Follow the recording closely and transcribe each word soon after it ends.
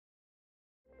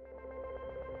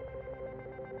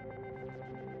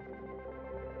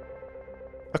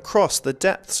Across the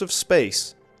depths of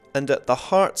space, and at the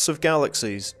hearts of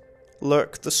galaxies,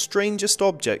 lurk the strangest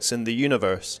objects in the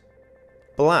universe: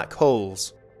 black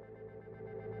holes.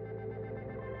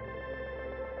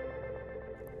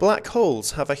 Black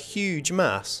holes have a huge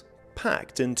mass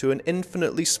packed into an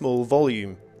infinitely small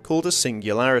volume called a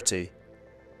singularity.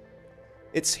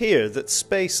 It's here that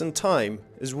space and time,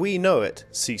 as we know it,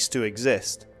 cease to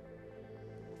exist.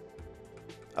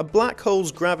 A black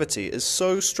hole's gravity is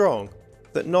so strong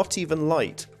that not even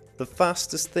light, the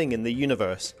fastest thing in the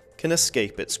universe, can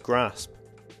escape its grasp.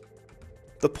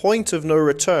 The point of no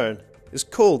return is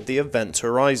called the event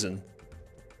horizon.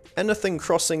 Anything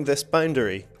crossing this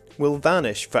boundary will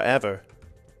vanish forever.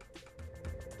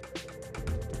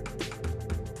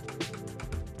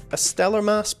 A stellar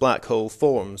mass black hole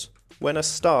forms when a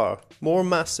star more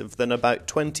massive than about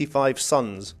 25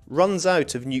 suns runs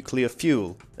out of nuclear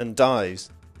fuel and dies.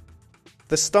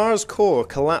 The star's core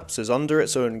collapses under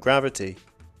its own gravity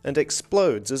and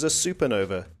explodes as a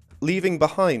supernova, leaving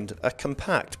behind a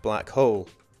compact black hole.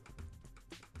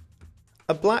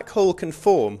 A black hole can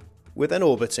form with an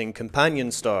orbiting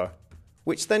companion star,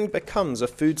 which then becomes a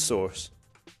food source.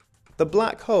 The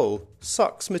black hole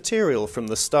sucks material from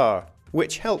the star,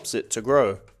 which helps it to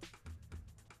grow.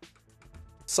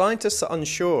 Scientists are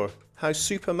unsure how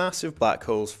supermassive black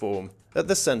holes form at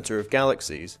the centre of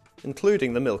galaxies,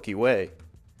 including the Milky Way.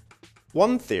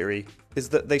 One theory is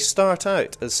that they start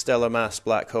out as stellar mass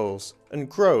black holes and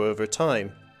grow over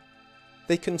time.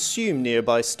 They consume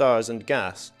nearby stars and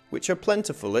gas, which are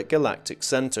plentiful at galactic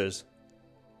centres.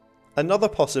 Another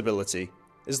possibility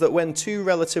is that when two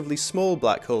relatively small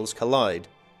black holes collide,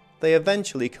 they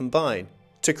eventually combine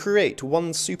to create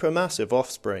one supermassive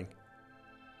offspring.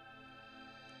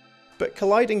 But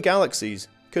colliding galaxies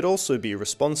could also be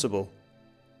responsible.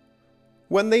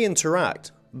 When they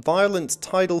interact, violent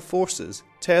tidal forces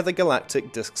tear the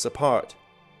galactic disks apart.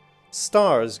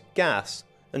 Stars, gas,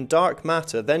 and dark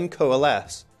matter then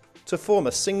coalesce to form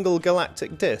a single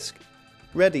galactic disk,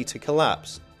 ready to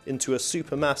collapse into a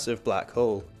supermassive black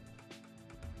hole.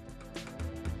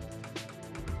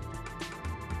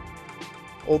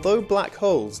 Although black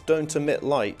holes don't emit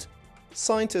light,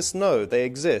 scientists know they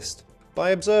exist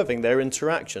by observing their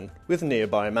interaction with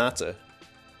nearby matter.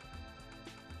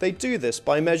 They do this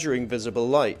by measuring visible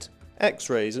light,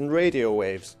 X-rays and radio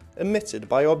waves emitted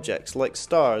by objects like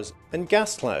stars and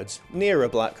gas clouds near a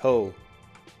black hole.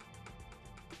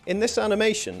 In this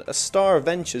animation, a star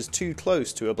ventures too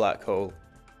close to a black hole.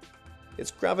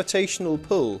 Its gravitational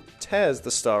pull tears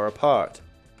the star apart.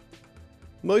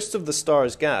 Most of the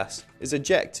star's gas is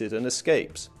ejected and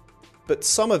escapes, but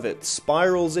some of it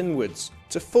spirals inwards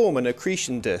to form an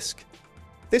accretion disk.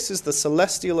 This is the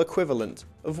celestial equivalent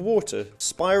of water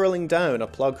spiraling down a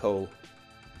plug hole.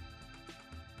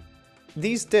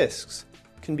 These disks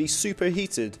can be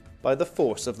superheated by the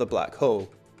force of the black hole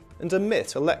and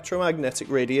emit electromagnetic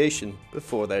radiation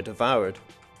before they're devoured.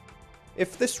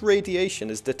 If this radiation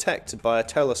is detected by a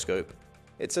telescope,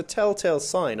 it's a telltale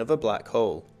sign of a black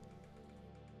hole.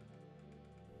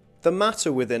 The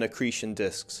matter within accretion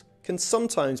disks can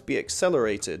sometimes be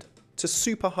accelerated to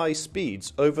super high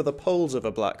speeds over the poles of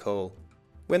a black hole.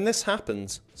 When this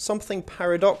happens, something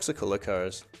paradoxical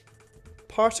occurs.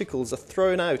 Particles are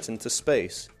thrown out into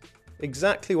space.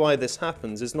 Exactly why this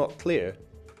happens is not clear,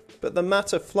 but the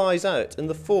matter flies out in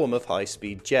the form of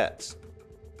high-speed jets.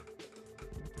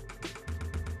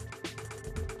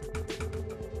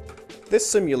 This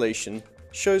simulation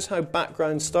shows how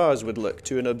background stars would look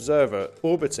to an observer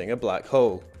orbiting a black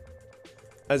hole.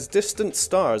 As distant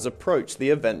stars approach the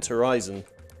event horizon,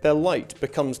 their light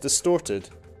becomes distorted.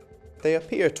 They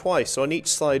appear twice on each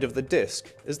side of the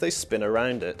disk as they spin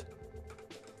around it.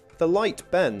 The light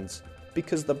bends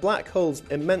because the black hole's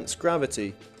immense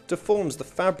gravity deforms the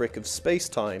fabric of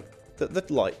space-time that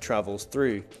the light travels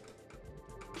through.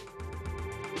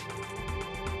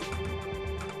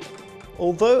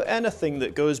 Although anything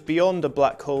that goes beyond a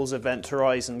black hole's event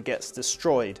horizon gets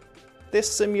destroyed, this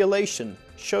simulation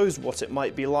shows what it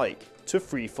might be like to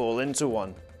freefall into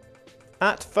one.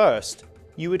 At first,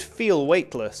 you would feel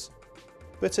weightless,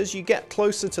 but as you get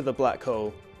closer to the black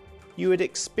hole, you would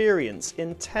experience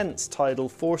intense tidal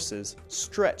forces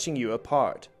stretching you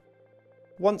apart.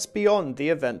 Once beyond the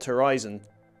event horizon,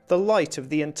 the light of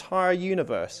the entire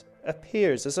universe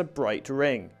appears as a bright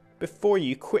ring, before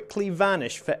you quickly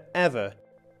vanish forever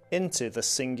into the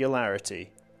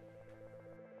singularity.